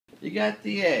You got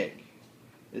the egg.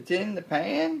 It's in the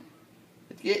pan.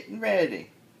 It's getting ready.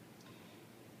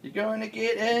 You're going to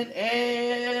get an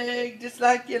egg just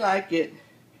like you like it.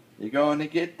 You're going to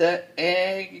get the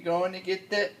egg. You're going to get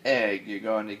the egg. You're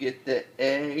going to get the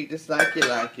egg just like you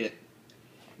like it.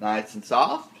 Nice and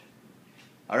soft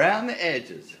around the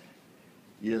edges.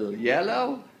 A little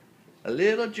yellow, a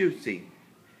little juicy.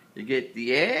 You get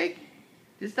the egg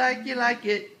just like you like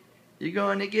it. You're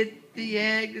going to get the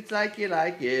egg just like you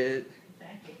like it.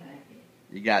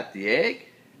 You got the egg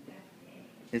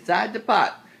inside the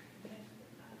pot.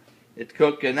 It's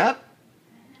cooking up.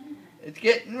 It's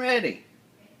getting ready.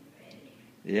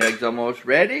 The egg's almost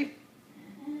ready.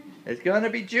 It's going to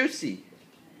be juicy.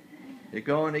 You're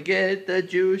going to get the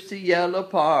juicy yellow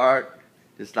part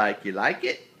just like you like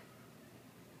it.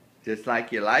 Just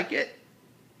like you like it.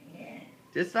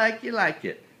 Just like you like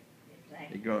it.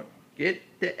 You're going to get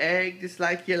the egg just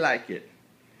like you like it.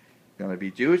 It's going to be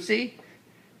juicy,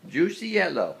 juicy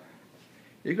yellow.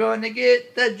 You're going to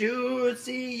get the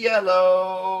juicy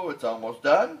yellow. It's almost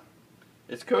done.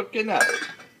 It's cooking up.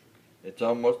 It's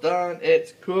almost done.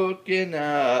 It's cooking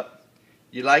up.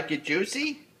 You like it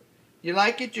juicy? You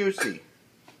like it juicy?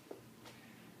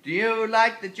 Do you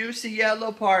like the juicy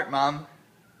yellow part, Mom?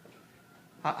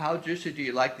 How juicy do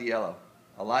you like the yellow?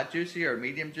 A lot juicy or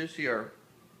medium juicy or?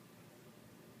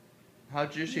 How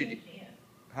juicy? Medium.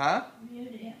 Huh?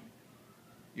 Medium.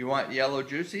 You want yellow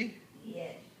juicy?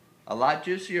 Yes. A lot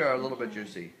juicy or a little bit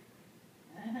juicy?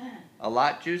 A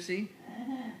lot juicy?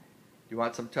 You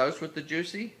want some toast with the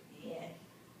juicy? Yes.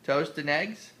 Toast and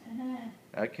eggs?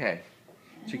 Okay.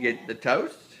 She get the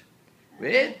toast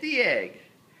with the egg.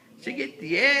 She get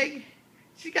the egg.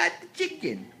 She got the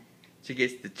chicken. She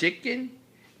gets the chicken.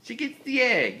 She gets the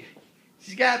egg.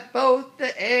 She's got both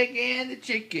the egg and the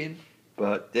chicken.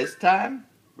 But this time,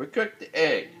 we cooked the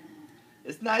egg.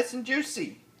 It's nice and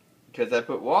juicy because I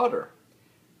put water.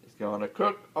 It's going to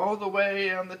cook all the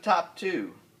way on the top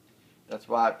too. That's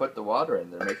why I put the water in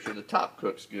there. Make sure the top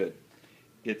cooks good.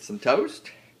 Get some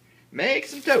toast. Make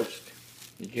some toast.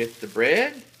 You get the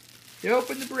bread. You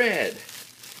open the bread.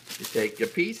 You take a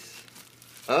piece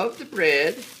of the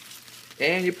bread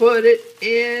and you put it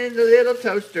in the little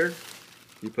toaster.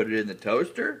 You put it in the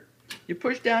toaster. You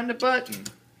push down the button.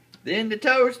 Then the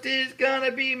toast is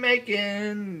gonna be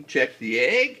making. Check the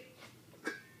egg.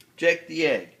 Check the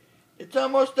egg. It's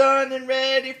almost done and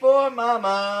ready for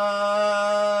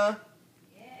Mama.